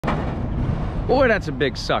Boy, that's a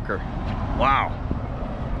big sucker. Wow.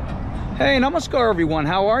 Hey, namaskar everyone,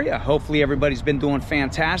 how are you? Hopefully everybody's been doing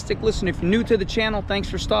fantastic. Listen, if you're new to the channel, thanks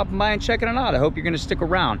for stopping by and checking it out. I hope you're gonna stick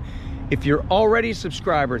around. If you're already a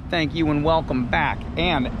subscriber, thank you and welcome back.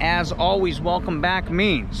 And as always, welcome back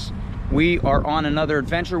means we are on another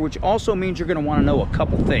adventure, which also means you're gonna wanna know a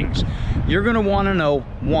couple things. You're gonna wanna know,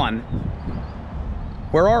 one,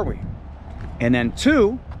 where are we? And then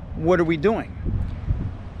two, what are we doing?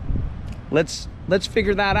 Let's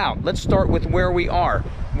figure that out. Let's start with where we are.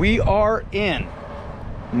 We are in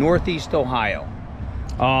Northeast Ohio.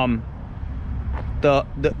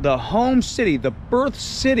 The home city, the birth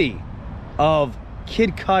city of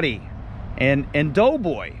Kid Cudi and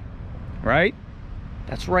Doughboy, right?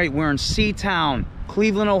 That's right, we're in Seatown,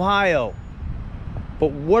 Cleveland, Ohio.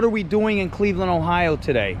 But what are we doing in Cleveland, Ohio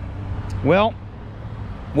today? Well,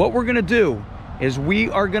 what we're gonna do is we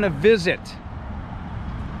are gonna visit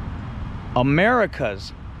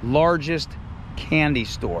America's largest candy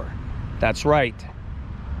store. That's right.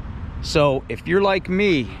 So if you're like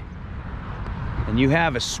me and you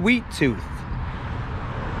have a sweet tooth,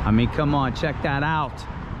 I mean, come on, check that out.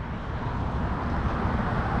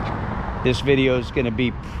 This video is going to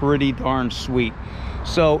be pretty darn sweet.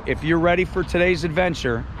 So if you're ready for today's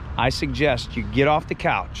adventure, I suggest you get off the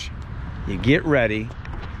couch, you get ready,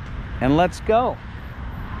 and let's go.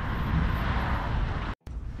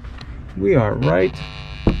 We are right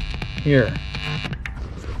here.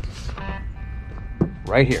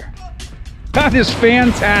 Right here. That is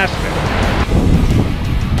fantastic.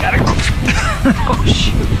 Gotta go. Oh,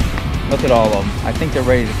 shoot. Look at all of them. I think they're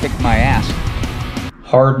ready to kick my ass.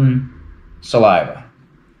 Harden saliva.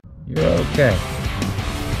 You're okay.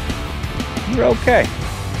 You're okay.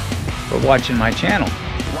 For watching my channel.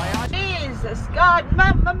 Jesus, God,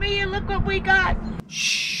 Mamma Mia, look what we got.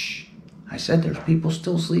 Shh. I said there's people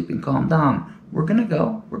still sleeping. Calm down. We're gonna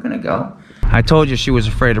go. We're gonna go. I told you she was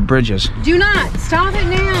afraid of bridges. Do not. Stop it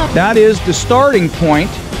now. That is the starting point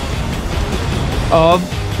of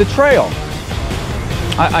the trail.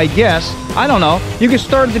 I guess. I don't know. You can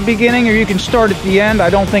start at the beginning or you can start at the end. I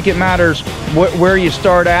don't think it matters where you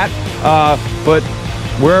start at. But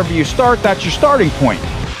wherever you start, that's your starting point.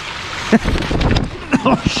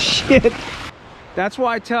 Oh, shit. That's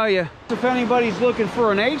why I tell you, if anybody's looking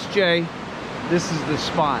for an HJ, this is the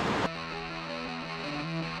spot.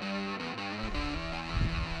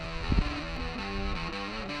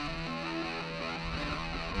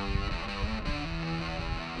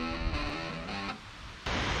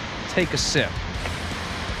 Take a sip.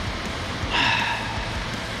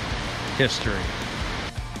 History.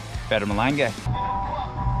 Better Malanga.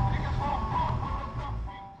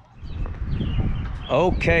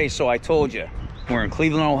 Okay, so I told you, we're in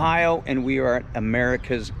Cleveland, Ohio, and we are at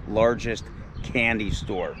America's largest candy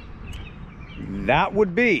store. That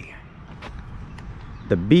would be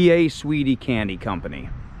the B.A. Sweetie Candy Company.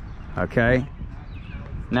 Okay?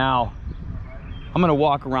 Now, I'm gonna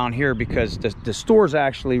walk around here because the store's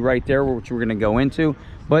actually right there, which we're gonna go into,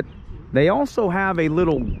 but they also have a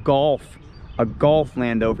little golf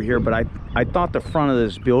land over here, but I thought the front of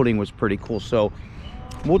this building was pretty cool, so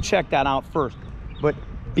we'll check that out first. But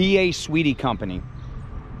B.A. Sweetie Company,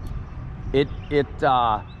 it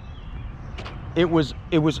was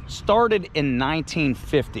started in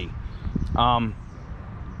 1950, and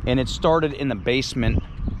it started in the basement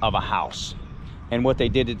of a house. And what they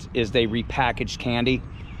did is they repackaged candy,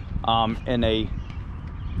 and they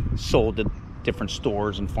sold to different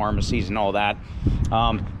stores and pharmacies and all that.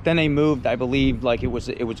 Then they moved, I believe, like it was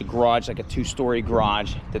a garage, like a two-story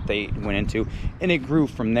garage that they went into, and it grew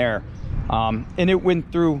from there. And it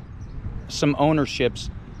went through some ownerships.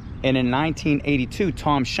 And in 1982,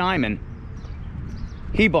 Tom Scheinman,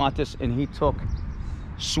 he bought this and he took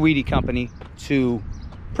Sweetie Company to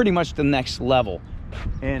pretty much the next level.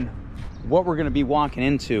 And what we're going to be walking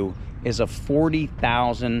into is a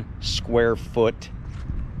 40,000 square foot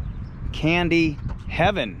candy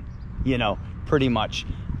heaven, you know, pretty much.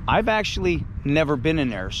 I've actually never been in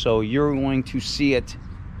there, so you're going to see it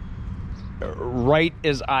right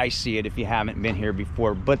as I see it if you haven't been here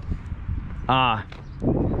before. But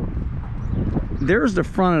there's the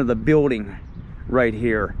front of the building right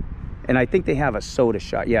here, and I think they have a soda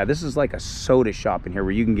shop. Yeah, this is like a soda shop in here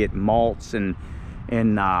where you can get malts and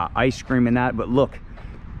ice cream and that. But look,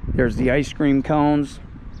 there's the ice cream cones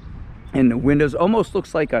and the windows. Almost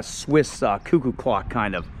looks like a Swiss cuckoo clock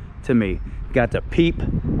kind of to me. Got the Peep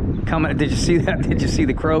coming. Did you see that? Did you see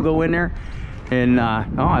the crow go in there? And oh,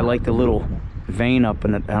 I like the little vein up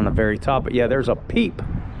on the very top. But yeah, there's a Peep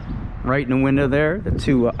right in the window there. The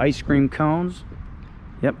two ice cream cones.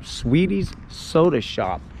 Yep, Sweetie's Soda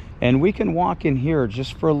Shop. And we can walk in here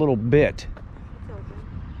just for a little bit.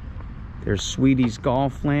 There's Sweetie's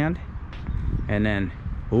Golf Land. And then,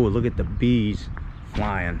 oh, look at the bees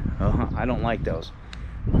flying. I don't like those.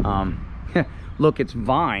 Look, it's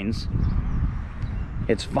vines.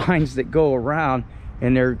 It's vines that go around,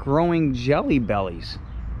 and they're growing jelly bellies.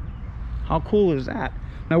 How cool is that?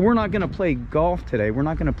 Now, we're not going to play golf today. We're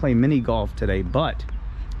not going to play mini golf today, but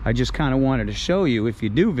I just kind of wanted to show you, if you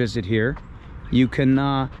do visit here, you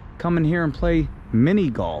can come in here and play mini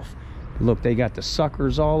golf. Look, they got the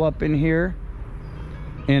suckers all up in here.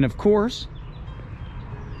 And of course,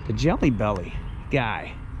 the jelly belly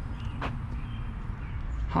guy.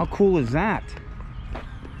 How cool is that?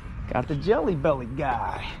 Got the jelly belly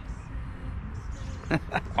guy.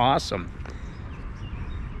 Awesome.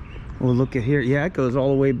 Well, look at here. Yeah, it goes all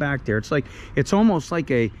the way back there. It's almost like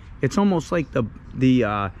the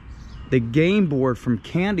game board from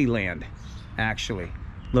Candyland, actually.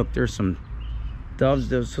 Look, there's some doves.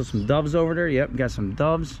 There's some doves over there. Yep, got some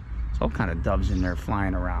doves. There's all kind of doves in there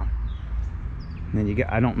flying around. And then you get,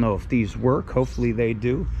 I don't know if these work. Hopefully they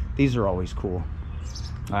do. These are always cool.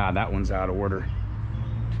 Ah, that one's out of order.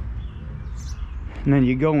 And then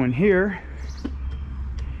you go in here,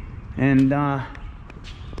 and wow,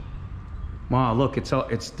 look,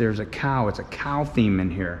 there's a cow. It's a cow theme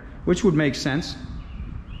in here, which would make sense.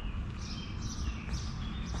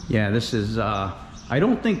 Yeah, this is I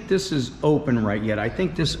don't think this is open right yet. I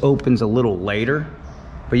think this opens a little later,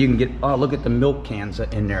 but you can get, oh, look at the milk cans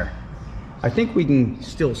in there. I think we can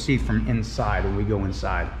still see from inside when we go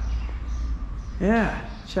inside. Yeah,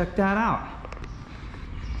 check that out.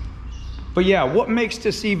 But yeah, what makes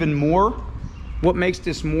this more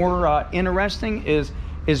interesting is,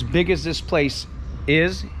 as big as this place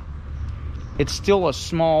is, it's still a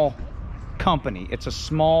small company. It's a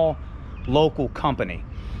small local company.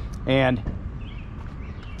 And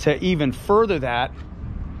to even further that,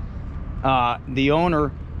 the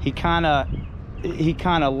owner, he kind of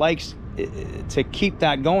likes to keep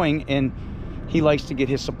that going, and he likes to get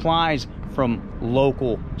his supplies from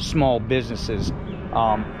local small businesses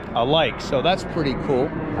alike. So that's pretty cool.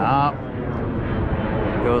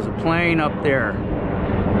 There goes a plane up there.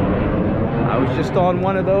 I was just on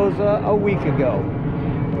one of those a week ago,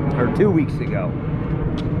 or 2 weeks ago.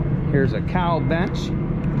 Here's a cow bench.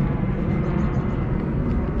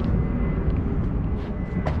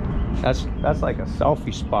 That's like a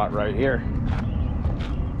selfie spot right here.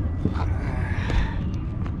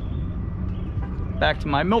 Back to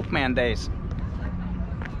my milkman days.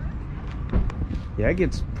 Yeah, it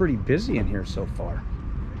gets pretty busy in here so far.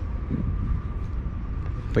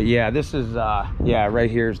 But yeah, this is yeah, right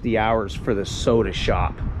here's the hours for the soda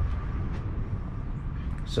shop.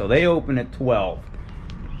 So they open at 12.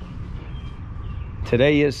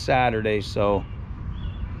 Today is Saturday, so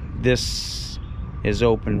this is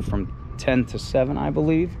open from 10 to 7, I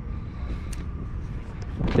believe.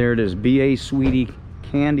 There it is, B.A. Sweetie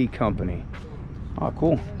Candy Company. Oh,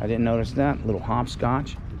 cool. I didn't notice that. Little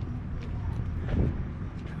hopscotch.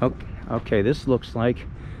 Okay, this looks like,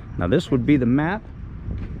 now this would be the map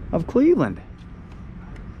of Cleveland.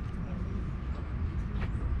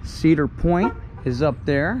 Cedar Point is up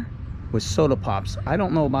there with soda pops. I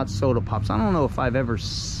don't know about soda pops. I don't know if I've ever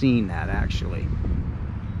seen that, actually.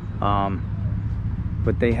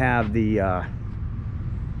 But they have the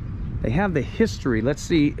history. Let's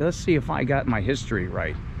see if I got my history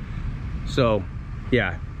right. So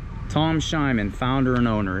yeah, Tom Shyman, founder and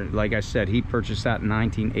owner. Like I said, he purchased that in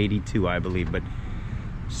 1982, I believe. But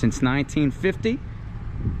since 1950,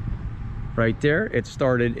 right there, it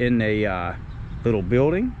started in a little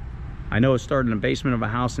building. I know it started in the basement of a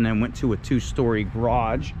house and then went to a 2-story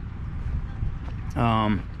garage.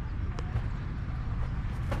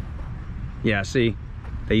 Yeah, see,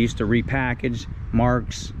 they used to repackage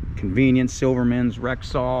Mark's, Convenience, Silverman's,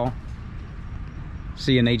 Rexall.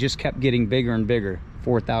 See, and they just kept getting bigger and bigger.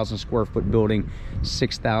 4,000 square foot building,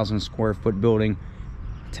 6,000 square foot building.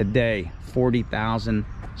 Today, 40,000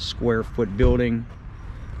 square foot building.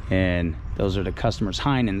 And those are the customers: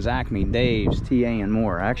 Heinen's, Acme, Dave's, TA, and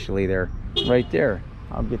more. Actually, they're right there.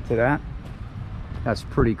 I'll get to that. That's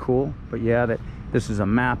pretty cool. But yeah, this is a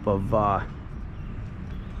map of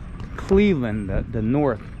Cleveland, the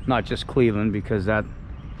north. Not just Cleveland, because that's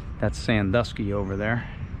Sandusky over there.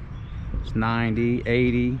 It's 90,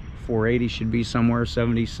 80, 480 should be somewhere,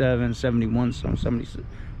 77, 71,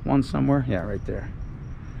 71 somewhere. Yeah, right there.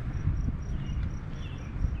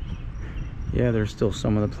 Yeah, there's still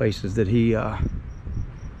some of the places that he or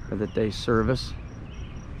that they service.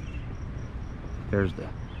 There's the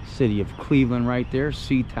city of Cleveland right there,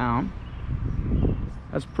 Seatown.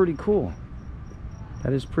 That's pretty cool.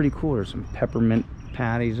 That is pretty cool. There's some peppermint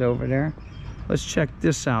patties over there. Let's check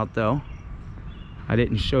this out though. I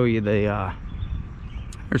didn't show you the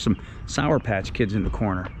there's some Sour Patch Kids in the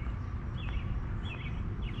corner.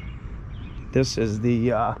 This is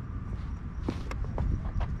the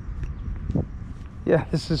yeah,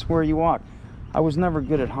 this is where you walk. I was never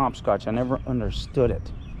good at hopscotch. I never understood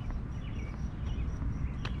it.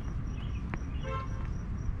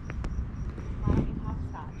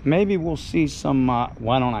 Maybe we'll see some,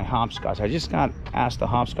 why don't I hopscotch? I just got asked to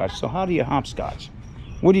hopscotch. So how do you hopscotch?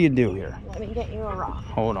 What do you do here? Let me get you a rock.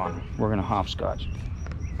 Hold on, we're gonna hopscotch.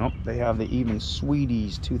 Nope, they have the Even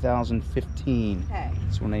Sweeties 2015. Okay.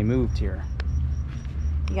 That's when they moved here.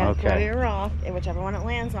 You gotta throw Okay. your rock, and whichever one it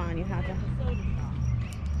lands on, you have to.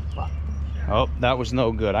 Well, Oh, that was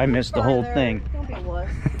no good. I missed the whole further. thing. Don't be a wuss.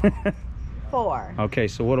 4. Okay,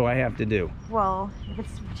 so what do I have to do? Well, if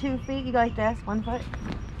it's 2 feet, you go like this, 1 foot.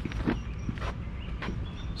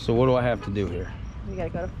 So what do I have to do here? You gotta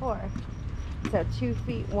go to 4. So 2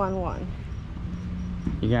 feet, 1, 1.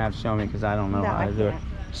 You're gonna have to show me because I don't know No, how I to do it. can't.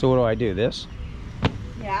 So what do I do? This?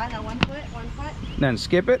 Yeah, no, 1 foot, 1 foot. Then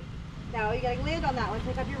skip it? No, you gotta land on that one,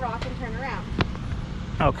 pick up your rock and turn around.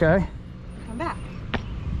 Okay. Come back.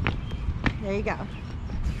 There you go.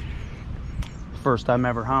 First time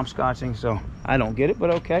ever hopscotching, so I don't get it, but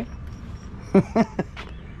okay.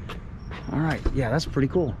 All right, yeah, that's pretty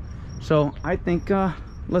cool. So I think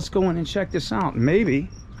let's go in and check this out. Maybe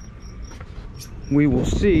we will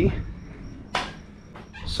see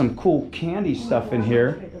some cool candy stuff in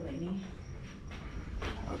here.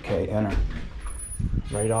 Okay, enter.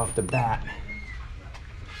 Right off the bat.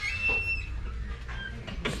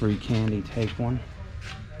 Free candy, take one.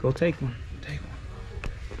 Go take one, take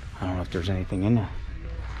one. I don't know if there's anything in there.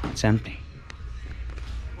 It's empty.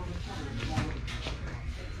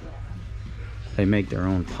 They make their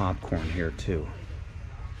own popcorn here too.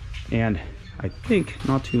 And I think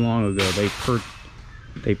not too long ago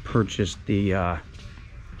they purchased the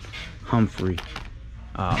Humphrey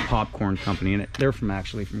popcorn company, and they're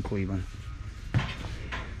actually from Cleveland.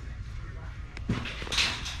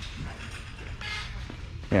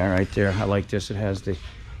 Yeah, right there. I like this. It has the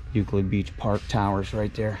Euclid Beach Park towers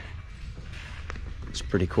right there. It's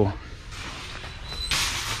pretty cool.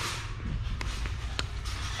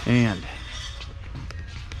 And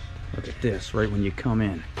look at this right when you come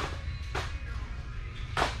in.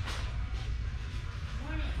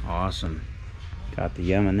 Awesome. Got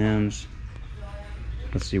the M&Ms.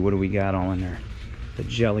 Let's see, what do we got all in there? The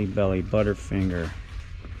Jelly Belly, Butterfinger,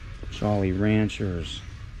 Jolly Ranchers,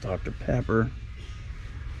 Dr. Pepper.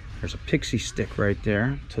 There's a Pixie Stick right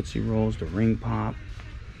there. Tootsie Rolls, the Ring Pop,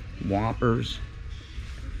 Whoppers,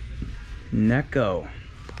 Necco.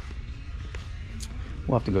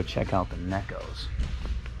 We'll have to go check out the Neccos.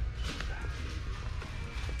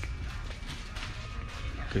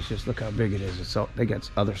 Because just look how big it is. It's all, they got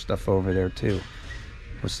other stuff over there too.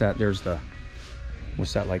 What's that? There's the,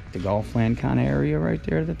 what's that, like the golf land kind of area right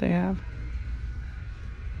there that they have?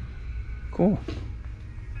 Cool.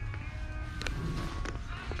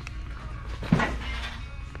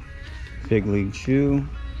 Big League Chew.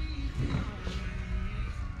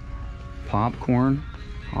 Popcorn.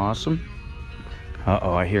 Awesome.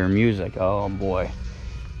 Uh-oh, I hear music. Oh boy.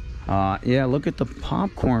 Yeah, look at the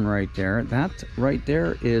popcorn right there. That right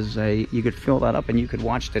there is a, you could fill that up and you could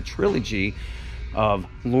watch the trilogy of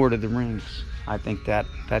Lord of the Rings. I think that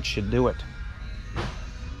should do it.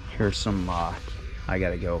 Here's some, I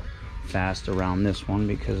gotta go fast around this one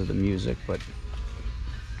because of the music, but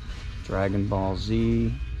Dragon Ball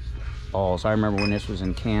Z. Balls. I remember when this was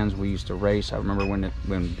in cans, we used to race. I remember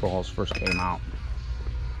when balls first came out.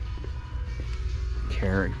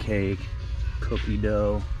 Carrot cake, cookie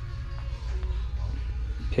dough,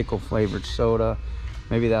 pickle flavored soda.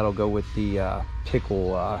 Maybe that'll go with the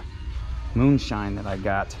pickle moonshine that I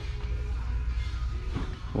got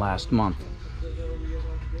last month.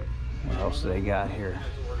 What else do they got here?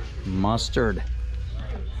 Mustard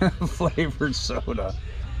flavored soda.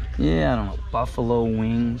 Yeah, I don't know. Buffalo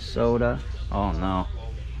wing soda. Oh no.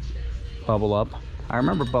 Bubble Up. I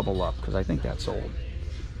remember Bubble Up because I think that's old.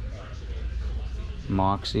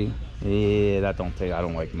 Moxie. Yeah, that don't take. I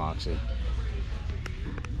don't like Moxie.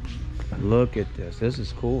 Look at this. This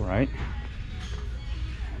is cool, right?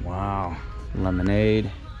 Wow.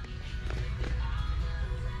 Lemonade.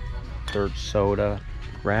 Dirt soda.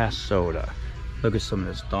 Grass soda. Look at some of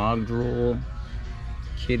this dog drool.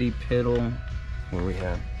 Kitty piddle. What do we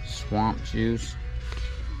have? Swamp juice.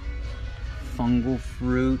 Fungal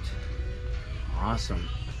fruit. Awesome.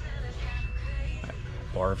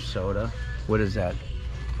 Barf soda. What is that?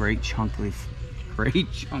 Great chunky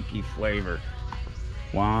flavor.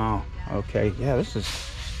 Wow. Okay. Yeah, this is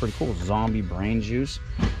pretty cool. Zombie brain juice.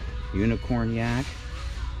 Unicorn yak.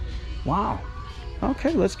 Wow.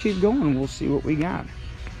 Okay, let's keep going. We'll see what we got.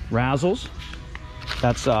 Razzles.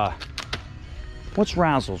 That's what's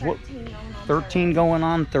Razzles? What? 13 going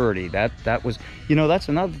on 30. That was, you know, that's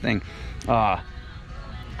another thing. A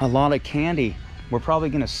lot of candy. We're probably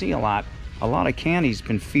going to see a lot of candy's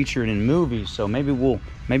been featured in movies, so maybe we'll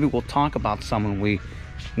talk about some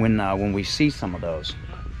when we see some of those.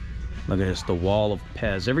 Look at this, the wall of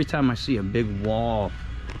Pez. Every time I see a big wall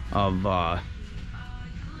of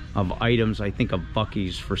items, I think of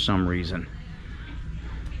Buc-ee's for some reason.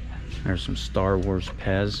 There's some Star Wars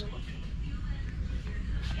Pez,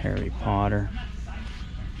 Harry Potter.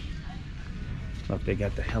 Look, they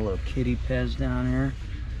got the Hello Kitty Pez down here.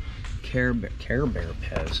 Care Bear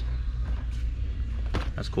Pez.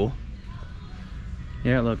 That's cool.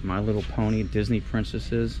 Yeah, look, My Little Pony, Disney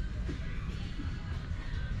princesses,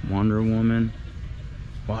 Wonder Woman.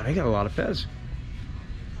 Wow, they got a lot of Pez.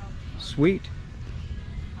 Sweet.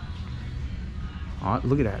 Oh,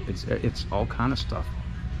 look at that. It's all kind of stuff.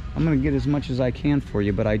 I'm gonna get as much as I can for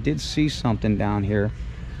you, but I did see something down here.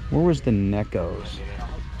 Where was the Neckos?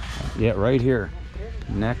 Yeah, right here.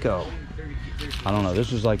 Necco. I don't know.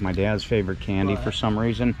 This was like my dad's favorite candy for some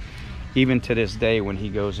reason. Even to this day, when he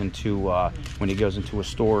goes into a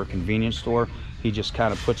store, a convenience store, he just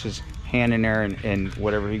kind of puts his hand in there and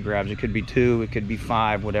whatever he grabs. It could be 2, it could be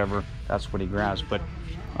 5, whatever. That's what he grabs. But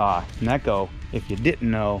Necco, if you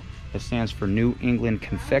didn't know, it stands for New England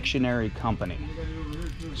Confectionery Company.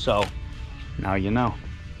 So now you know.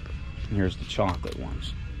 And here's the chocolate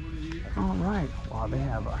ones. All right. Wow, they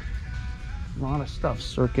have a lot of stuff.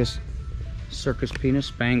 Circus Peanut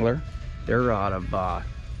Spangler. They're out of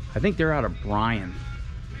I think they're out of Bryan.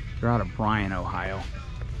 They're out of Bryan, Ohio.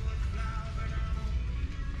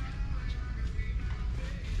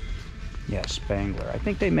 Yeah, Spangler. I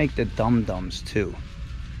think they make the Dum Dums too,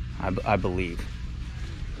 I believe.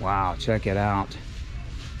 Wow, check it out.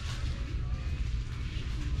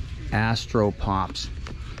 Astro Pops.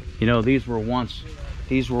 You know, these were once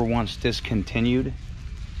discontinued,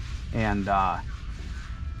 and I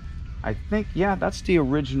think, yeah, that's the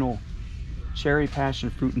original cherry, passion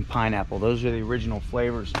fruit, and pineapple. Those are the original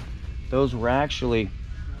flavors. Those were actually,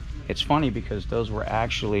 it's funny because those were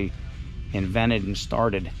actually invented and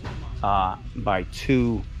started by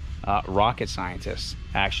 2 rocket scientists,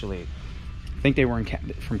 actually. I think they were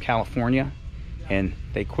from California, and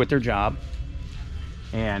they quit their job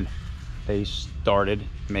and they started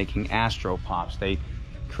making Astro Pops. They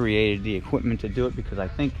created the equipment to do it because I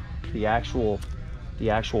think the actual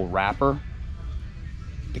wrapper,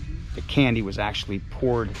 the candy was actually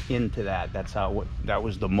poured into that. That's how that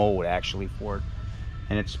was the mold actually for it,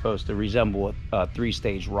 and it's supposed to resemble a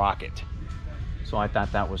 3-stage rocket. So I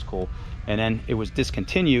thought that was cool. And then it was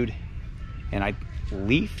discontinued, and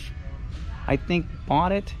Leaf, I think,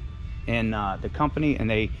 bought it, and the company, and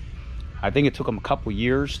I think it took them a couple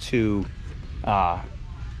years to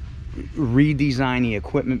redesign the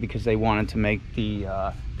equipment because they wanted to make the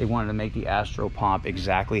Astro Pop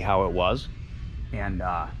exactly how it was, and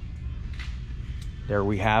there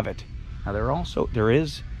we have it. Now there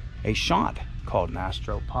is a shot called an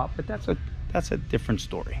Astro Pop, but that's a different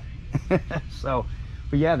story. So,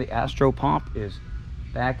 but yeah, the Astro Pop is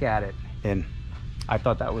back at it, and I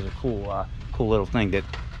thought that was a cool little thing that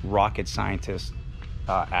rocket scientists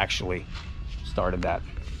actually started that.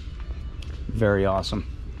 Very awesome.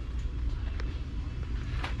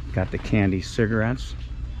 Got the candy cigarettes,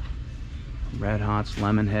 Red Hots,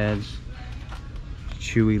 Lemon Heads,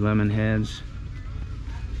 Chewy Lemon Heads,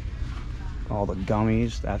 all the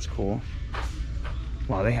gummies. That's cool.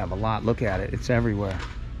 Wow, they have a lot. Look at it. It's everywhere.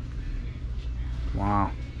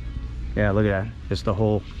 Wow. Yeah, look at that. It's the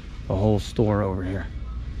whole store over here.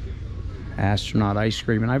 Astronaut ice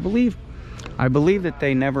cream, and I believe that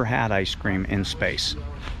they never had ice cream in space.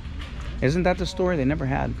 Isn't that the story? They never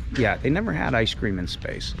had ice cream in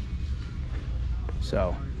space.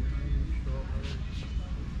 So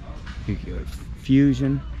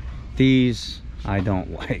Fusion, these I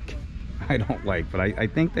don't like, but I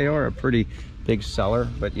think they are a pretty big seller.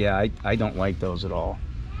 But yeah, I don't like those at all.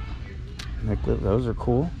 Those are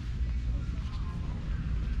cool.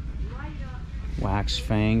 Wax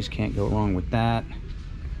fangs, can't go wrong with that.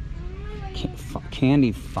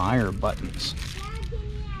 Candy fire buttons.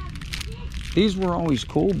 These were always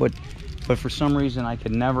cool, but for some reason I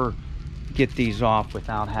could never get these off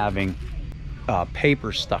without having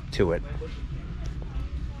paper stuck to it.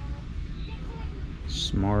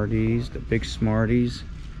 Smarties, the big Smarties.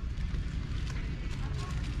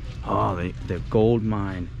 Oh, the gold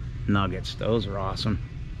mine. nuggets. Those are awesome.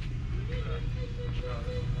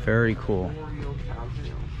 Very cool.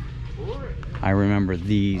 I remember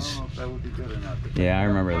these. Yeah, I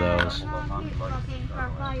remember those.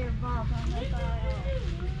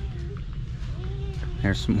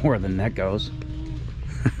 There's some more of the Neckos.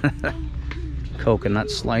 Coconut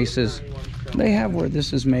slices. They have where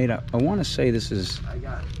this is made up. I want to say this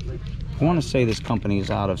company is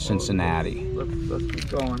out of Cincinnati. Let's keep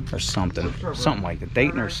going. Or something like that.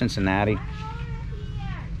 Dayton or Cincinnati.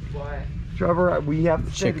 Trevor, we have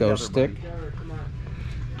to stay Chico together, stick. buddy.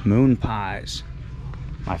 Moon pies.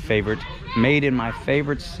 My favorite, made in my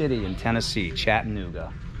favorite city in Tennessee,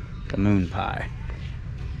 Chattanooga. The moon pie.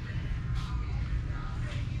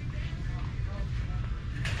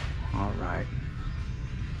 All right.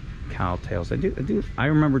 Cowtails. I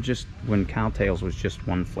remember just when Cowtails was just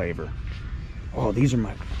one flavor. Oh, these are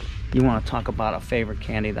my, you want to talk about a favorite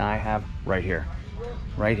candy that I have? Right here.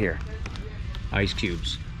 Right here. Ice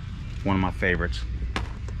cubes. One of my favorites.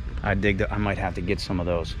 I dig that. I might have to get some of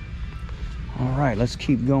those. All right, let's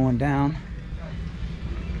keep going down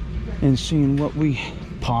and seeing what we,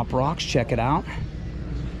 Pop Rocks, check it out.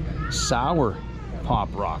 Sour Pop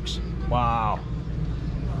Rocks. Wow.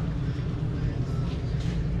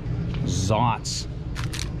 Zots.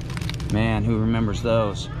 Man, who remembers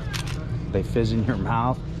those? They fizz in your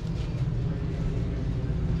mouth.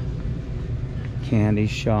 Candy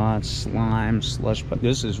shots, slime, slush. But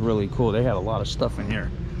this is really cool. They had a lot of stuff in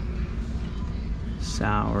here.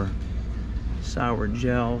 Sour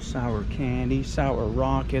gel, sour candy, sour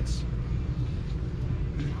rockets.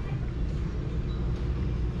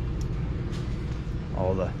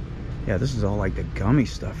 All the, yeah, this is all like the gummy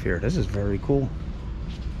stuff here. This is very cool.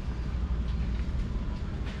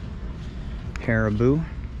 Haribo,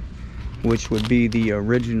 which would be the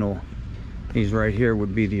original. These right here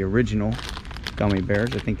would be the original gummy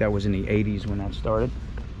bears. I think that was in the 80s when that started.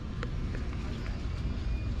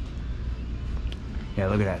 Yeah,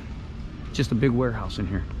 look at that. Just a big warehouse in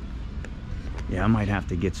here. Yeah, I might have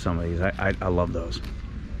to get some of these. I love those.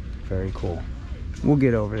 Very cool. We'll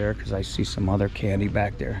get over there because I see some other candy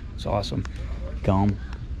back there. It's awesome. Gum.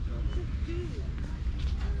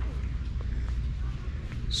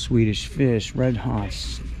 Swedish Fish, Red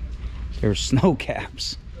Hots. There's snow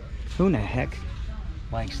caps. Who in the heck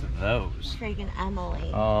likes those? Freaking Emily.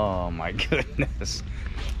 Oh my goodness.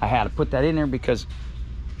 I had to put that in there because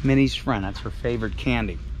Minnie's friend, that's her favorite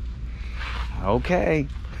candy. Okay.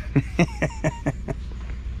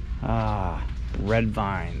 Ah, Red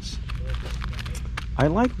Vines. I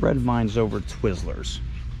like Red Vines over Twizzlers,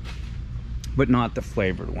 but not the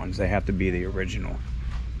flavored ones. They have to be the original.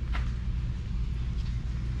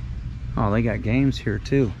 Oh, they got games here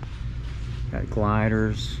too. Got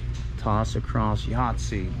gliders, toss across,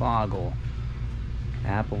 Yahtzee, boggle,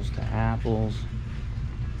 apples to apples.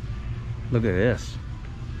 Look at this.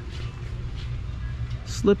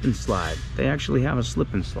 Slip and slide. They actually have a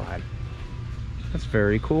slip and slide. That's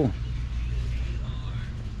very cool.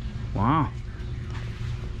 Wow.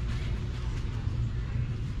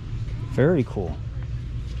 Very cool.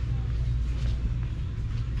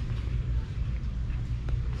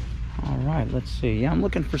 All right, let's see. Yeah, I'm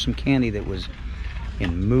looking for some candy that was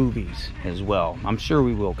in movies as well. I'm sure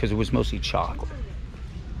we will because it was mostly chocolate.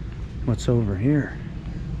 What's over here?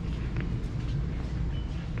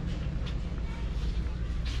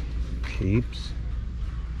 Peeps.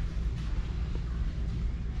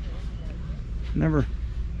 Never,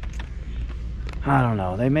 I don't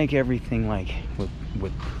know. They make everything like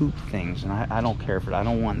with poop things, and I don't care for it. I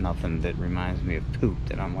don't want nothing that reminds me of poop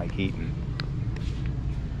that I'm like eating.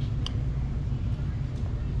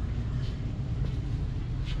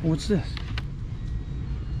 What's this?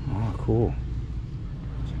 Oh, cool.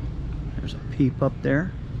 There's a Peep up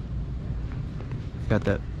there. Got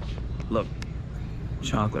that, look,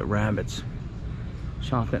 chocolate rabbits.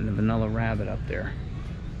 Chocolate and vanilla rabbit up there.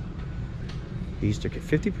 Easter,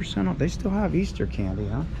 50% off. They still have Easter candy,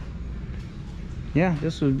 huh? Yeah,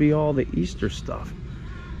 this would be all the Easter stuff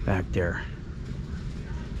back there.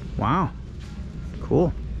 Wow.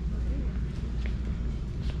 Cool.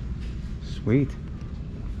 Sweet.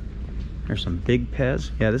 There's some Big Pez.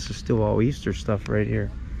 Yeah, this is still all Easter stuff right here.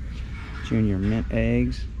 Junior mint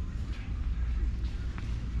eggs.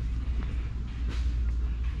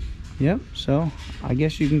 Yep, so I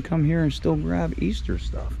guess you can come here and still grab Easter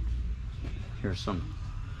stuff. Here's some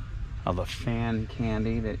of the fan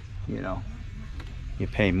candy that, you know, you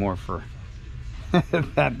pay more for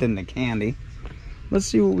that than the candy. Let's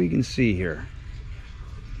see what we can see here.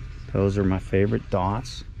 Those are my favorite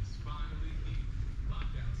dots.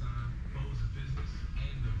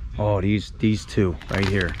 Oh, these two right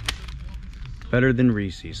here. Better than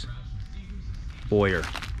Reese's. Boyer.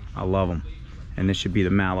 I love them. And this should be the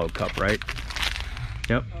Mallow Cup, right?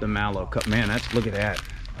 Yep, the Mallow Cup. Man, look at that.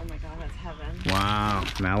 Oh my God, that's heaven. Wow,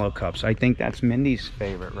 Mallow Cups. I think that's Mindy's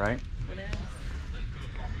favorite, right? It is.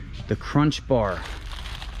 The Crunch Bar.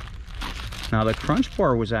 Now the Crunch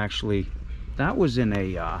Bar was actually, that was in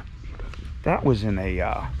a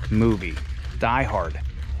movie, Die Hard,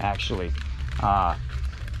 actually. At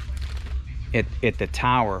the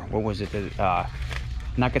tower, what was it? The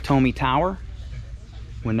Nakatomi Tower,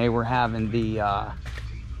 when they were having the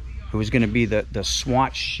it was going to be the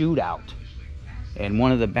SWAT shootout, and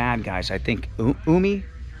one of the bad guys, I think Umi,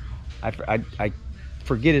 I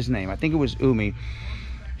forget his name. I think it was Umi.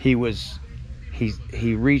 He reached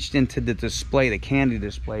into the display, the candy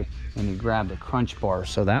display, and he grabbed a Crunch Bar.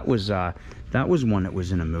 So that was one that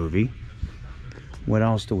was in a movie. What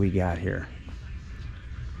else do we got here?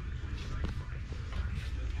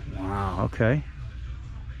 Wow, okay.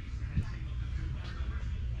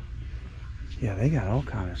 Yeah, they got all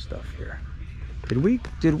kind of stuff here.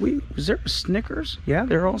 Was there a Snickers? Yeah,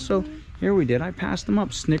 they're also, here we did. I passed them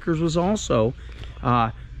up. Snickers was also,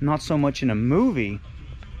 not so much in a movie,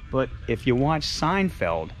 but if you watch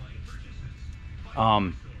Seinfeld,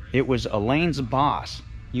 it was Elaine's boss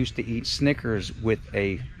used to eat Snickers with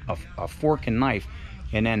a fork and knife,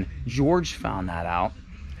 and then George found that out,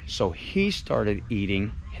 so he started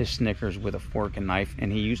eating his Snickers with a fork and knife,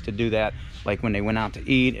 and he used to do that like when they went out to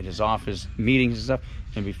eat at his office meetings and stuff,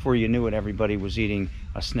 and before you knew it, everybody was eating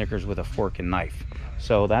a Snickers with a fork and knife.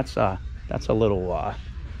 So that's a little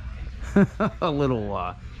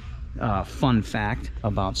fun fact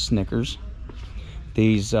about Snickers.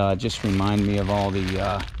 These just remind me of all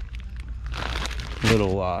the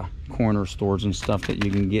little corner stores and stuff that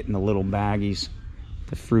you can get in the little baggies,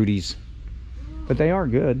 the Fruities, but they are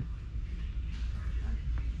good.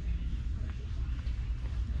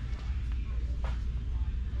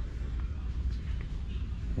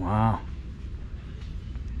 Wow.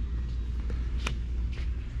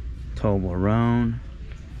 Toblerone.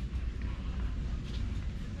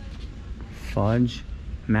 Fudge.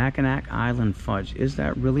 Mackinac Island fudge. Is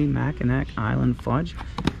that really Mackinac Island fudge?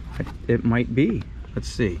 It might be. Let's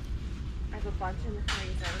see. I have a bunch in the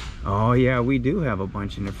freezer. Oh yeah, we do have a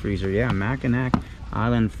bunch in the freezer. Yeah, Mackinac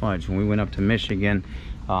Island fudge. When we went up to Michigan,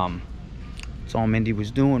 that's all Mindy was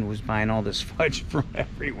doing, was buying all this fudge from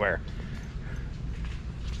everywhere.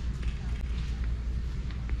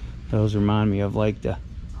 Those remind me of like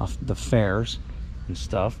the fairs and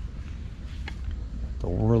stuff. The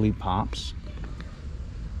Whirly Pops.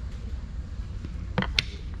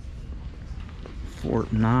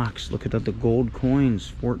 Fort Knox. Look at the gold coins.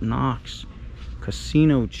 Fort Knox.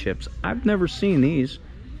 Casino chips. I've never seen these.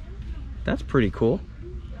 That's pretty cool.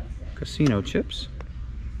 Casino chips.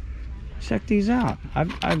 Check these out.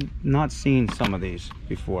 I've not seen some of these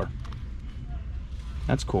before.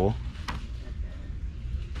 That's cool.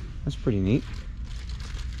 That's pretty neat.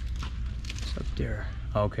 What's up there?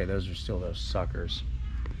 Okay, those are still those suckers.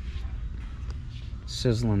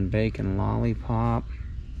 Sizzling bacon lollipop.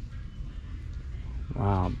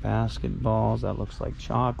 Wow, basketballs. That looks like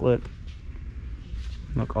chocolate.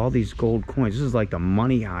 Look, all these gold coins. This is like the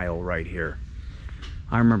money aisle right here.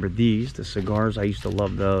 I remember these, the cigars. I used to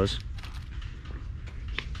love those.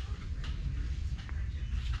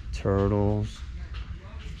 Turtles.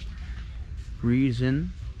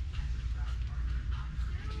 Reason.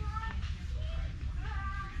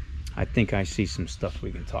 I think I see some stuff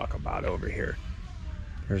we can talk about over here.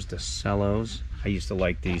 There's the cellos. I used to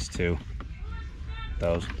like these too.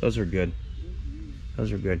 Those are good.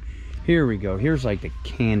 Those are good. Here we go. Here's like the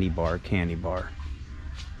candy bar.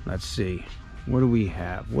 Let's see. What do we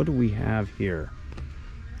have? What do we have here?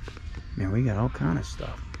 Man, we got all kind of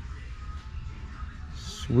stuff.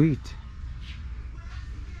 Sweet.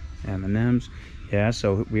 M&M's. Yeah,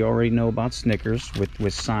 so we already know about Snickers with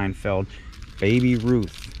Seinfeld. Baby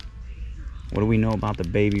Ruth. What do we know about the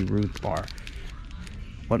Baby Ruth bar?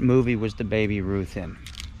 What movie was the Baby Ruth in?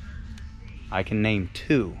 I can name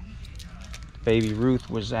two. Baby Ruth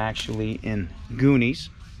was actually in Goonies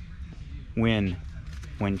when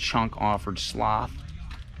Chunk offered Sloth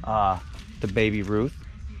the Baby Ruth,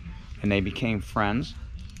 and they became friends.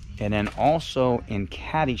 And then also in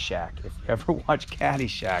Caddyshack, if you ever watch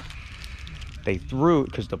Caddyshack, they threw,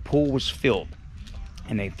 because the pool was filled,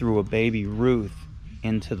 and they threw a Baby Ruth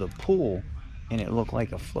into the pool, and it looked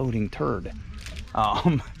like a floating turd.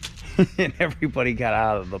 And everybody got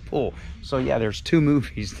out of the pool. So yeah, there's two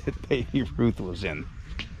movies that Baby Ruth was in.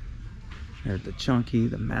 There's the Chunky,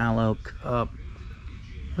 the Mallow Cup.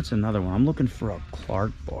 What's another one? I'm looking for a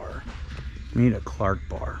Clark bar. We need a Clark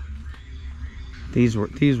bar. These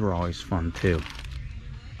were always fun too.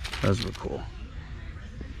 Those were cool.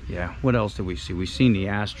 Yeah, what else did we see? We've seen the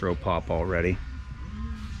Astro Pop already.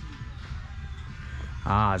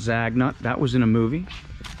 Ah, Zagnut, that was in a movie.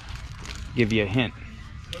 Give you a hint.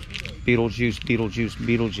 Beetlejuice, Beetlejuice,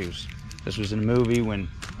 Beetlejuice. This was in a movie when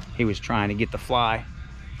he was trying to get the fly,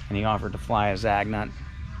 and he offered to fly a Zagnut.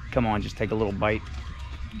 Come on, just take a little bite.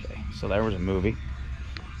 Okay, so there was a movie.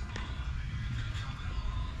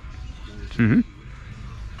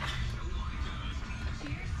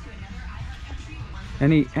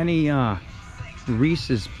 Any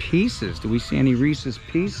Reese's Pieces? Do we see any Reese's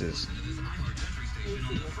Pieces?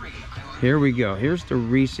 Here we go. Here's the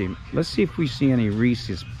Reese. Let's see if we see any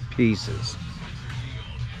Reese's Pieces.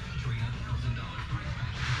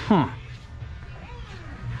 Huh.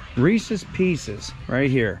 Reese's Pieces right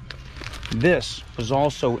here. This was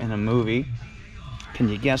also in a movie. Can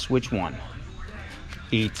you guess which one?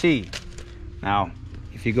 E.T. Now,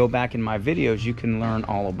 if you go back in my videos, you can learn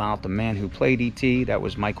all about the man who played E.T. That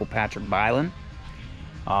was Michael Patrick Byron.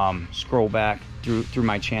 Scroll back through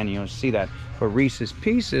my channel, you'll see that. But Reese's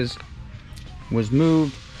Pieces was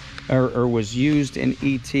moved or was used in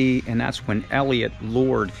E.T., and that's when Elliot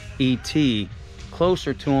lured E.T.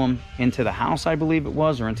 closer to him into the house, I believe it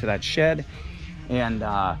was, or into that shed. And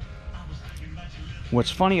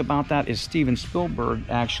what's funny about that is Steven Spielberg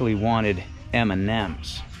actually wanted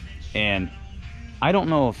M&Ms, and I don't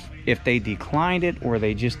know if they declined it or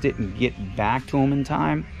they just didn't get back to him in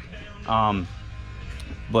time.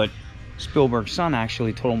 But Spielberg's son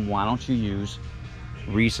actually told him, why don't you use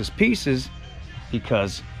Reese's Pieces,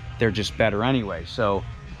 because they're just better anyway. So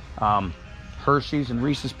Hershey's and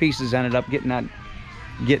Reese's Pieces ended up getting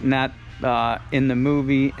that in the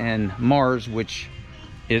movie, and Mars, which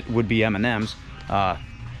it would be M&M's,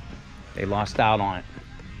 they lost out on it.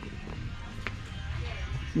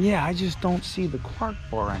 Yeah, I just don't see the Clark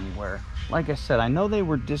bar anywhere. Like I said, I know they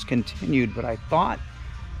were discontinued, but I thought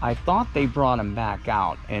they brought them back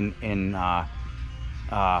out, and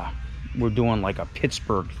we're doing like a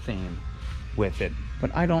Pittsburgh theme with it.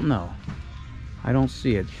 But I don't know. I don't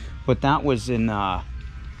see it. But that was in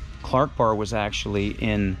Clark bar was actually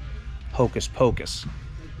in Hocus Pocus.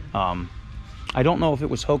 I don't know if it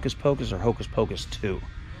was Hocus Pocus or Hocus Pocus 2.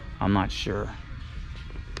 I'm not sure.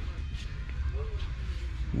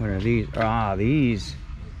 What are these? Ah, these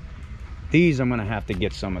I'm gonna have to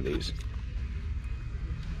get some of these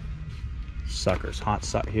suckers. Hot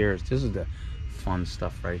suck here. This is the fun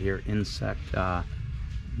stuff right here. Insect.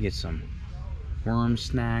 Get some worm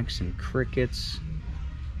snacks and crickets.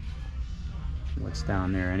 What's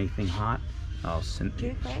down there? Anything hot? Oh,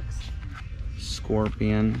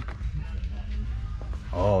 scorpion.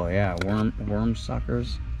 Oh yeah, worm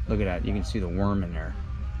suckers. Look at that. You can see the worm in there.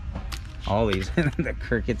 All these, the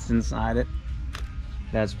crickets inside it.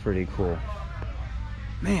 That's pretty cool.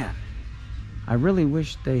 Man, I really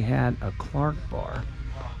wish they had a Clark bar.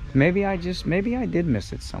 Maybe I did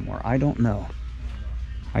miss it somewhere. I don't know.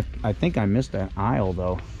 I think I missed an aisle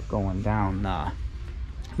though, going down.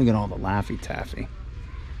 Look at all the Laffy Taffy.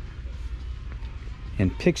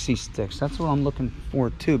 And Pixie Sticks. That's what I'm looking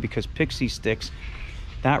for too, because Pixie Sticks,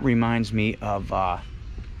 that reminds me of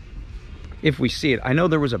if we see it. I know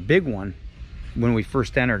there was a big one when we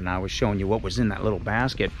first entered, and I was showing you what was in that little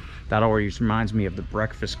basket. That always reminds me of the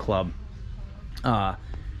Breakfast Club.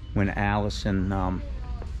 When Allison,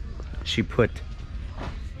 she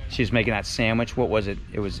was making that sandwich. What was it?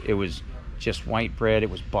 It was just white bread. It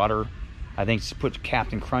was butter. I think she put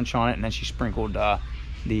Captain Crunch on it, and then she sprinkled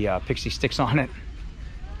the Pixie Sticks on it.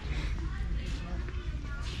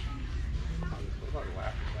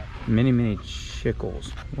 Mini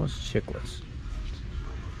Chickles. What's Chicklets?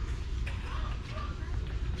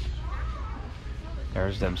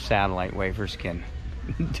 There's them satellite wafer skin.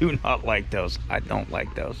 Do not like those. I don't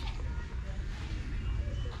like those.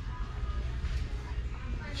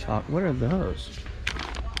 What are those?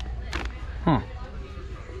 Huh.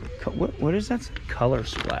 What is that? Color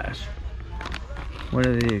Splash. What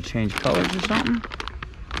do they do? Change colors or something?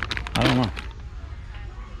 I don't know.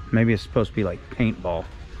 Maybe it's supposed to be like paintball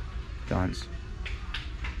guns.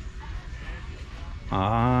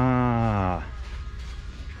 Ah.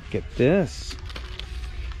 Look at this.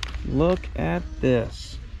 Look at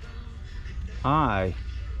this. I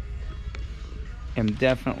am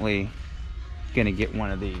definitely gonna get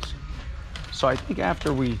one of these. So I think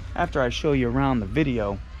after I show you around the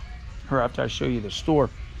video, or after I show you the store,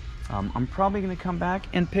 I'm probably gonna come back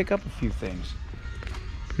and pick up a few things.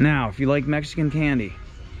 Now, if you like Mexican candy,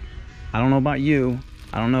 I don't know about you,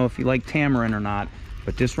 I don't know if you like tamarind or not,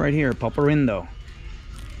 but this right here, Paparindo,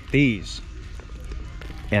 these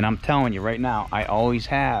And I'm telling you right now, I always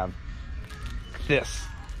have this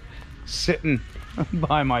sitting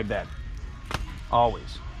by my bed.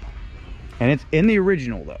 Always. And it's in the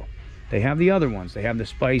original though. They have the other ones. They have the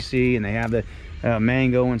spicy and they have the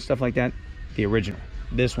mango and stuff like that. The original.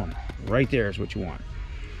 This one right there is what you want.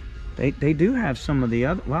 They do have some of the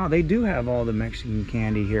other. Wow, they do have all the Mexican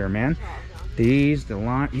candy here, man. These, the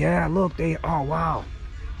lime. Yeah, look, they. Oh, wow.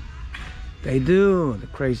 They do. The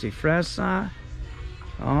crazy fresa.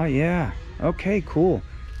 Oh, yeah. Okay, cool.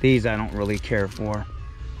 These I don't really care for.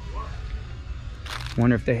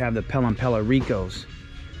 Wonder if they have the Pelon Ricos.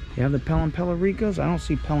 You have the Pelon Ricos? I don't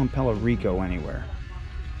see Pelon Rico anywhere.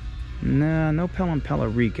 Nah, no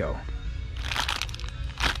Pelon Rico.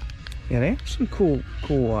 Yeah, they have some cool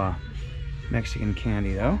Mexican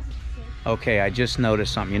candy though. Okay, I just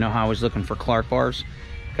noticed something. You know how I was looking for Clark bars?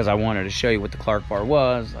 Because I wanted to show you what the Clark bar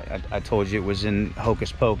was. I told you it was in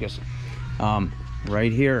Hocus Pocus.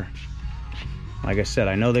 Right here. Like I said,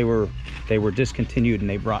 I know they were discontinued and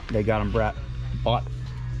they got them brought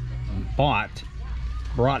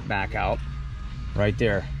back out. Right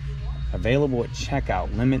there. Available at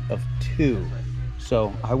checkout. Limit of 2.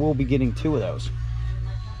 So I will be getting 2 of those.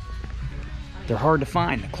 They're hard to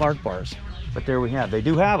find, the Clark bars, but there we have. They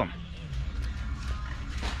do have them.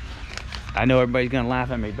 I know everybody's gonna laugh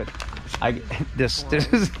at me, but this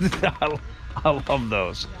is I love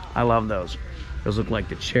those. I love those. Those look like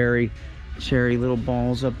the cherry little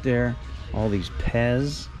balls up there. All these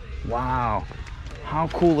Pez. Wow, how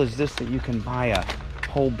cool is this that you can buy a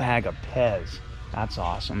whole bag of Pez? That's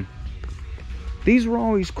awesome. These were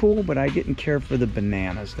always cool, but I didn't care for the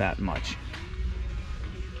bananas that much.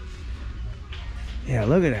 Yeah,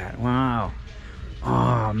 look at that. Wow.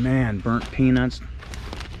 Oh, man. Burnt peanuts.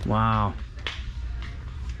 Wow.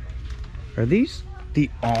 Are these the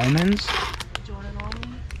almonds? Jordan almonds.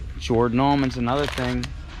 Jordan almonds, another thing.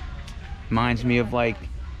 Reminds me of like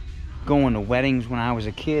going to weddings when I was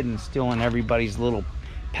a kid and stealing everybody's little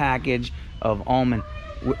package of almond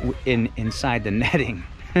inside the netting.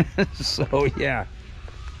 So, yeah.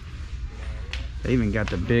 They even got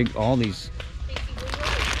the big, all these.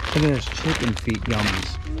 Look at this chicken feet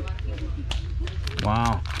gummies.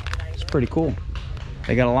 Wow, it's pretty cool.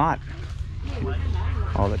 They got a lot.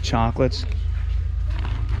 All the chocolates,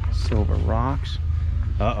 silver rocks.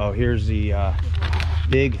 Uh-oh, here's the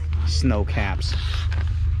big snow caps.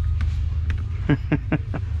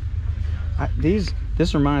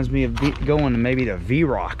 This reminds me of going to maybe to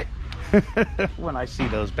V-Rock when I see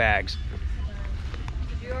those bags.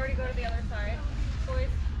 Did you already go to the other side, boys?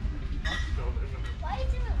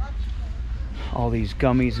 All these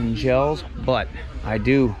gummies and gels, but I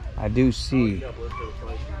do see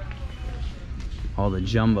all the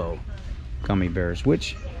jumbo gummy bears,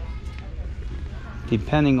 which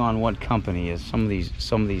depending on what company is, some of these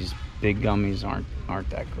big gummies aren't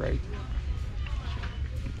that great.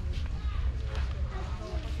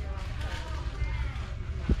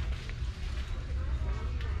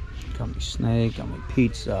 Gummy snake, gummy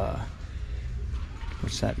pizza.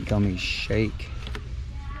 What's that gummy shake?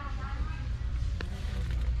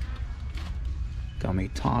 Gummy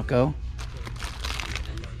taco.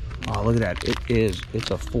 Oh, look at that.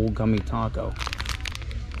 It's a full gummy taco.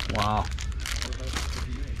 Wow.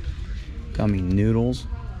 Gummy noodles.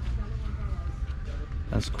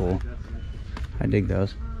 That's cool. I dig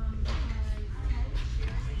those.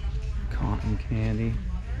 Cotton candy.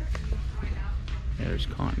 There's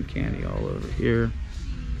cotton candy all over here.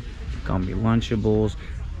 Gummy Lunchables.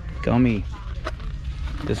 Gummy.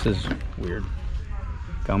 This is weird.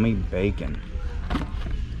 Gummy bacon.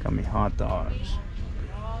 Gummy hot dogs.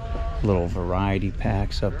 Little variety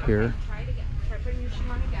packs up here.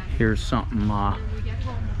 Here's something, all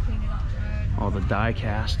the die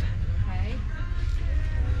cast.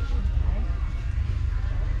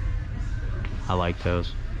 I like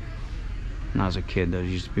those. When I was a kid, those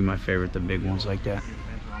used to be my favorite, the big ones like that.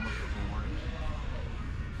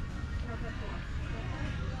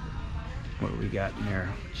 What do we got in there?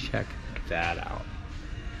 Check that out.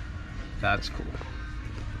 That's cool.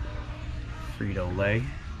 Frito-Lay.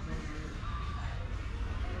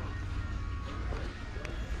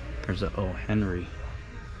 There's a O. Henry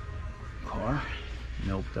car.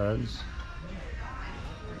 Milk Duds.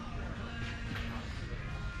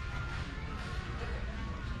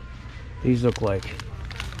 These look like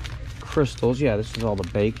crystals. Yeah, this is all the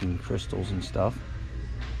baking crystals and stuff.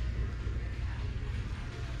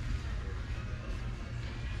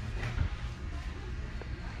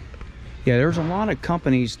 Yeah, there's a lot of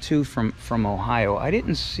companies too from Ohio. I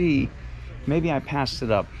didn't see, maybe I passed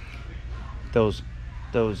it up, those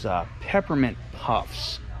peppermint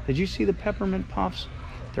puffs. Did you see the peppermint puffs?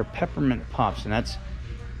 They're peppermint puffs, and that's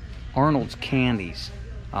Arnold's Candies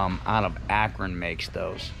out of Akron makes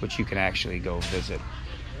those, which you can actually go visit.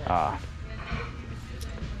 Yeah,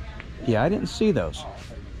 I didn't see those.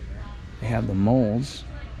 They have the molds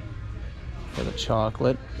for the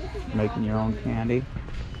chocolate, making your own candy.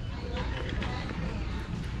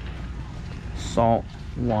 Salt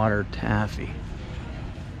water taffy.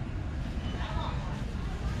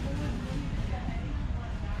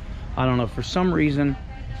 I don't know, for some reason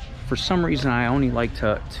I only like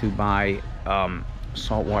to buy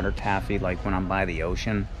saltwater taffy like when I'm by the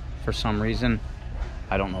ocean for some reason.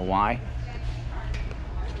 I don't know why.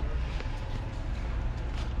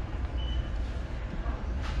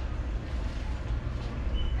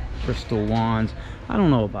 Crystal wands. I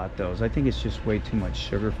don't know about those. I think it's just way too much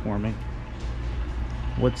sugar for me.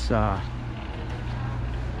 What's in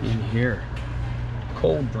here?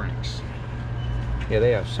 Cold drinks. Yeah,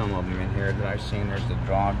 they have some of them in here that I've seen. There's the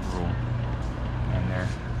dog brew in there.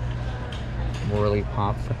 Whirly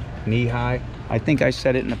Pop. Knee High. I think I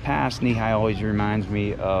said it in the past. Knee High always reminds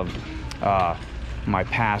me of my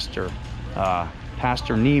pastor,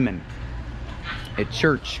 Pastor Neiman at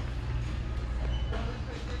church.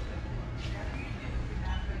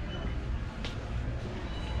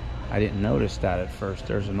 I didn't notice that at first.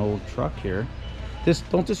 There's an old truck here.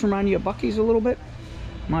 Don't this remind you of Buc-ee's a little bit?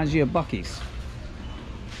 Reminds you of Buc-ee's.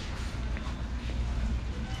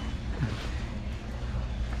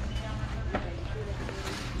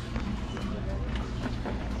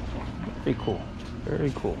 Very cool.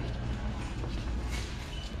 Very cool.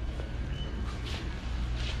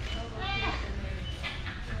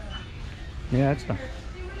 Yeah, that's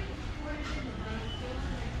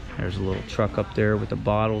there's a little truck up there with the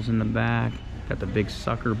bottles in the back. Got the big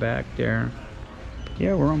sucker back there.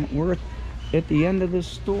 Yeah, we're at the end of this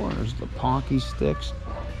store. There's the Pocky sticks.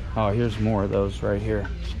 Oh, here's more of those right here.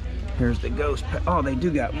 Here's the ghost. Oh, they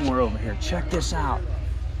do got more over here. Check this out.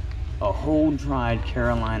 A whole dried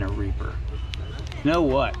Carolina Reaper. You know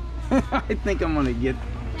what? I think I'm gonna get.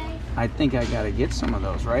 I think I gotta get some of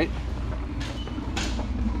those, right?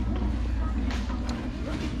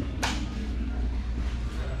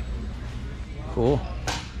 Cool.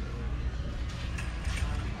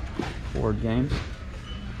 Board games.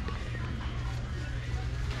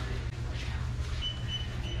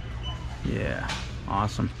 Yeah,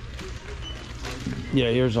 awesome.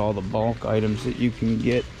 Yeah, here's all the bulk items that you can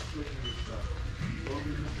get.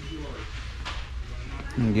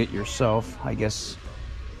 And get yourself, I guess,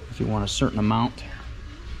 if you want a certain amount.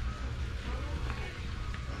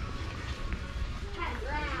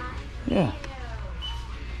 Yeah.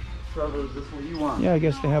 Trevor, is this what you want? Yeah, I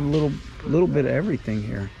guess they have a little bit of everything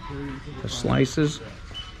here. The slices. This is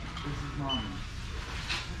mommy.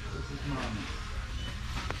 This is mommy.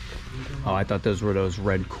 Oh, I thought those were those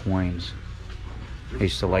red coins. I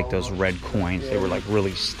used to like those red coins. They were like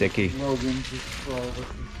really sticky. Logan,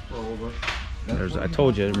 I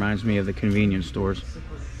told you, it reminds me of the convenience stores.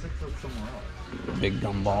 Big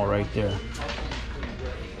gumball right there.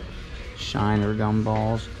 Shiner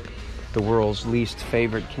gumballs. The world's least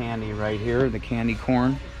favorite candy right here, the candy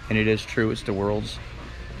corn. And it is true, it's the world's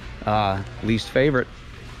least favorite.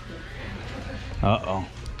 Uh-oh.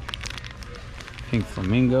 Pink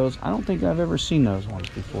flamingos. I don't think I've ever seen those ones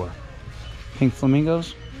before. Pink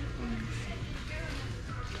flamingos.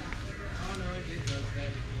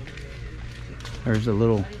 There's a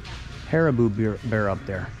little Haribo bear up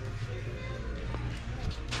there.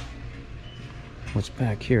 What's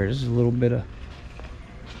back here? This is a little bit of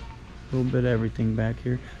everything back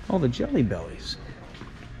here. Oh, the Jelly Bellies.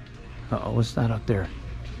 Uh-oh, what's that up there?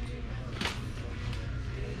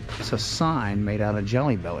 It's a sign made out of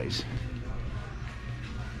Jelly Bellies.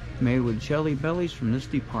 Made with Jelly Bellies from this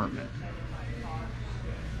department.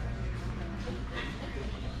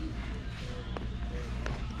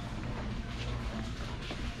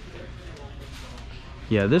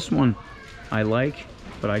 Yeah, this one I like,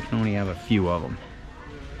 but I can only have a few of them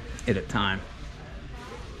at a time.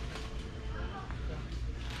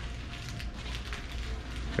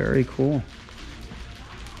 Very cool.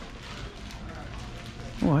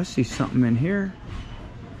 Oh, I see something in here.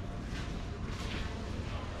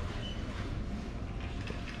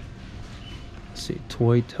 Let's see,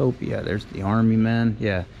 Toytopia. There's the Army Men.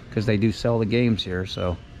 Yeah, because they do sell the games here,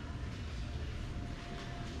 so.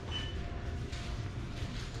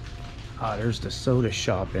 Ah, there's the soda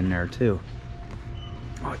shop in there too.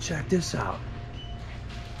 Oh, check this out.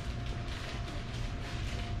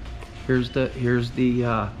 Here's the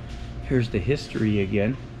history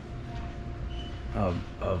again of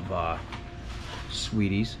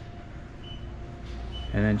Sweeties.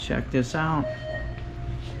 And then check this out.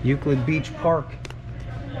 Euclid Beach Park.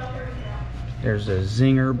 There's a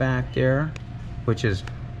zinger back there, which is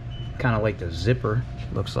kind of like the zipper,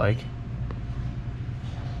 looks like.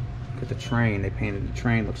 Look at the train. They painted the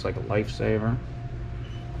train. Looks like a lifesaver.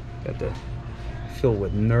 Got the filled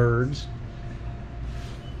with nerds.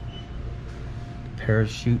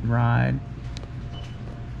 Parachute ride.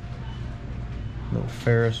 Little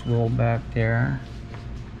Ferris wheel back there.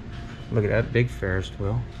 Look at that big Ferris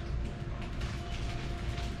wheel.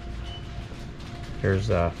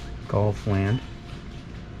 There's Golf Land.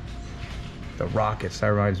 The Rockets, that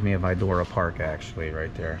reminds me of Idora Park actually,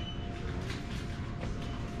 right there.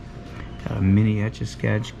 Got a mini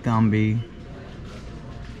Etch-a-Sketch, Gumby.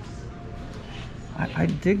 I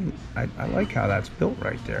like how that's built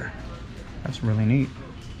right there. That's really neat.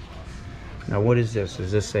 Now what is this?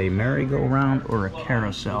 Is this a merry-go-round or a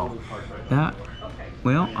carousel? That,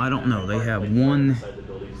 well, I don't know. They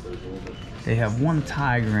have one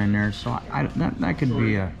tiger in there, so that could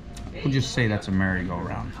be a, we'll just say that's a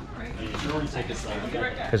merry-go-round.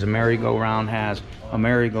 Because a merry-go-round has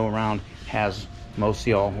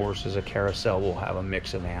mostly all horses. A carousel will have a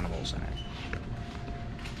mix of animals in it.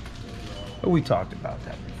 But we talked about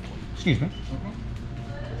that before. Excuse me.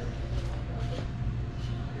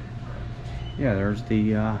 Yeah, there's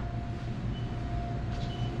the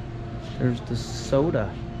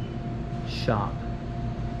soda shop.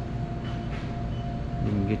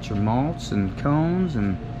 You can get your malts and cones,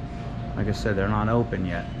 and like I said, they're not open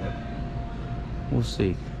yet. We'll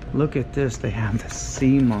see. Look at this. They have the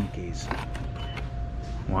sea monkeys.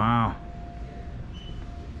 Wow.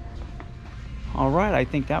 All right, I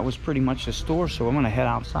think that was pretty much the store, so I'm gonna head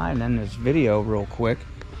outside and end this video real quick.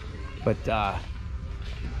 But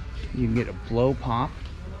you can get a blow pop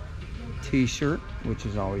t-shirt, which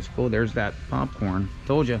is always cool. There's that popcorn.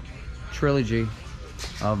 Told you, trilogy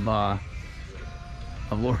of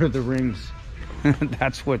Lord of the Rings.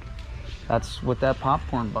 that's what that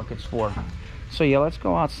popcorn bucket's for. So yeah, let's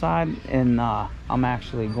go outside, and I'm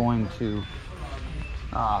actually going to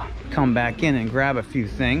come back in and grab a few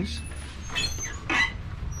things.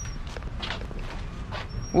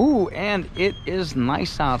 Ooh, and it is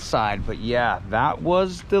nice outside. But yeah, that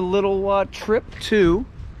was the little trip to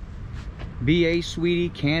B.A. Sweetie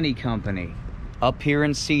Candy Company up here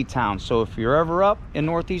in Seatown. So if you're ever up in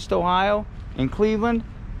Northeast Ohio, in Cleveland,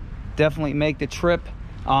 definitely make the trip.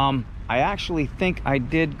 I actually think I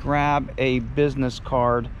did grab a business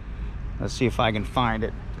card. Let's see if I can find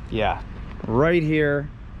it. Yeah, right here.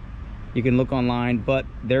 You can look online, but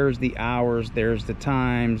there's the hours, there's the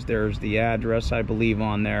times, there's the address, I believe,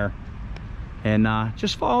 on there. And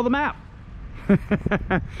just follow the map.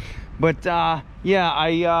 But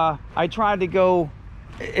yeah, I tried to go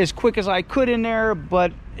as quick as I could in there,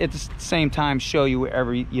 but at the same time show you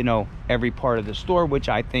every part of the store, which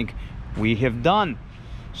I think we have done.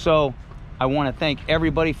 So I want to thank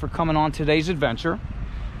everybody for coming on today's adventure.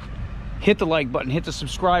 Hit the like button, hit the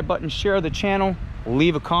subscribe button, share the channel,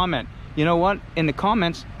 leave a comment. You know what? In the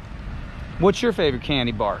comments, what's your favorite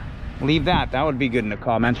candy bar? Leave that. That would be good in the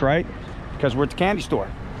comments, right? Because we're at the candy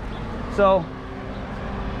store. So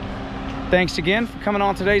thanks again for coming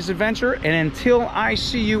on today's adventure. And until I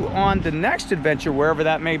see you on the next adventure, wherever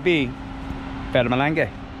that may be, Feta Malenge.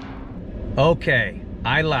 Okay,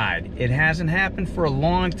 I lied. It hasn't happened for a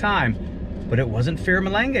long time, but it wasn't Fair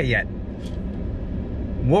Malenge yet.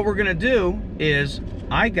 What we're gonna do is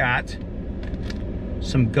I got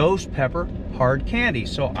some ghost pepper hard candy.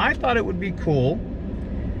 So I thought it would be cool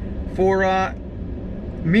for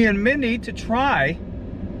me and Mindy to try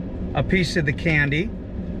a piece of the candy,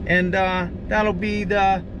 and that will be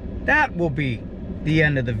the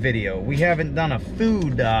end of the video. We haven't done a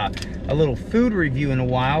little food review in a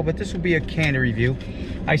while, but this will be a candy review.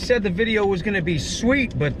 I said the video was going to be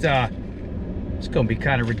sweet, but it's going to be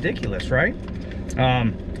kind of ridiculous, right?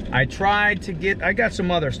 I got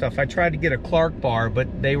some other stuff. I tried to get a Clark bar,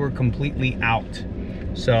 but they were completely out.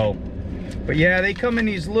 So, but yeah, they come in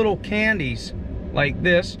these little candies like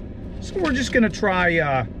this. So we're just gonna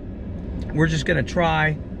try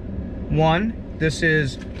one. This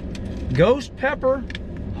is ghost pepper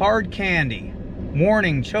hard candy.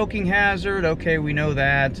 Warning, choking hazard. Okay, we know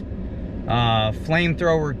that.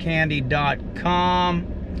 Flamethrowercandy.com.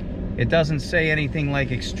 It doesn't say anything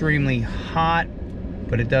like extremely hot,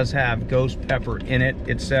 but it does have ghost pepper in it,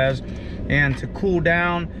 it says. And to cool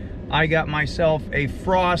down, I got myself a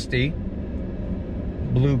Frosty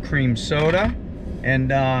blue cream soda,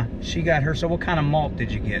 and she got her. So what kind of malt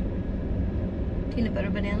did you get? Peanut butter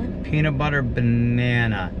banana. Peanut butter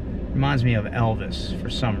banana. Reminds me of Elvis for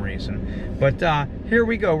some reason. But here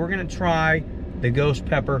we go. We're gonna try the ghost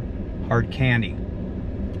pepper hard candy.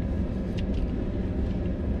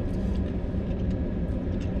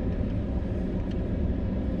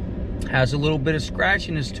 Has a little bit of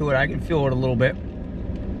scratchiness to it. I can feel it a little bit.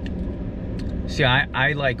 See,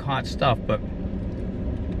 I like hot stuff, but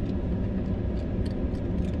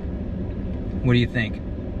what do you think?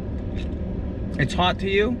 It's hot to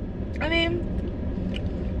you? I mean,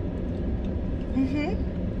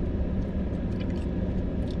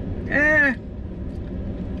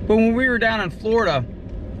 But when we were down in Florida,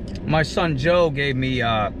 my son Joe gave me,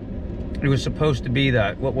 it was supposed to be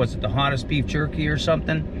the, what was it, the hottest beef jerky or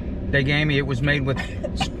something they gave me. It was made with,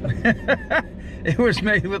 it was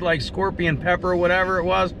made with like scorpion pepper or whatever it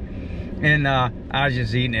was. And I was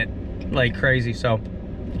just eating it like crazy. So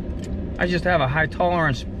I just have a high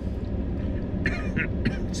tolerance.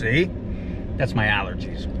 See? That's my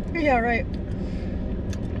allergies. yeah, right.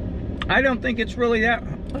 I don't think it's really that.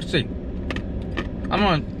 Let's see.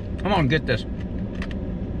 I'm gonna get this.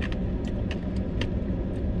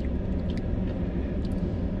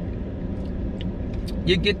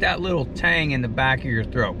 You get that little tang in the back of your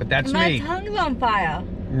throat, but that's My me. tongue's on fire.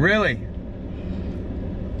 Really?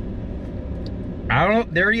 I don't know.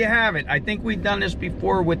 There you have it. I think we've done this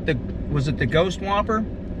before with the, was it the Ghost Whopper?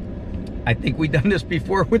 I think we've done this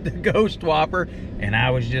before with the Ghost Whopper, and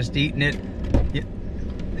I was just eating it. Yeah.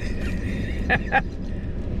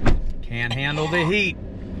 Can't handle the heat.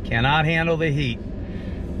 Cannot handle the heat.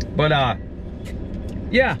 But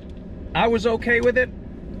yeah, I was okay with it.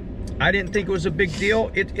 I didn't think it was a big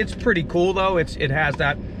deal. It's pretty cool though. It has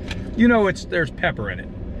that, you know, there's pepper in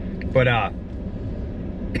it. But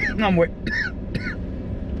I'm with.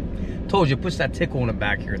 Told you, puts that tickle in the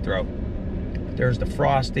back of your throat. There's the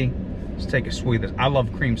Frosty. Let's take a swig of this. I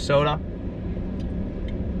love cream soda.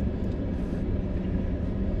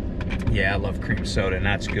 Yeah, I love cream soda, and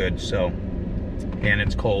that's good. So, and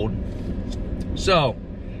it's cold. So,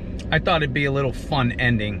 I thought it'd be a little fun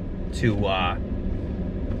ending to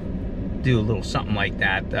do a little something like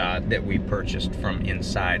that that we purchased from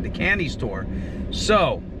inside the candy store.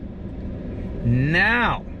 So,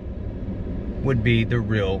 now would be the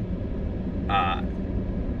real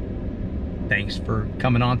thanks for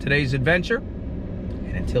coming on today's adventure.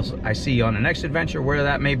 And until I see you on the next adventure, where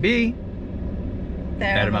that may be,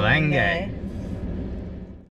 There, Merengue.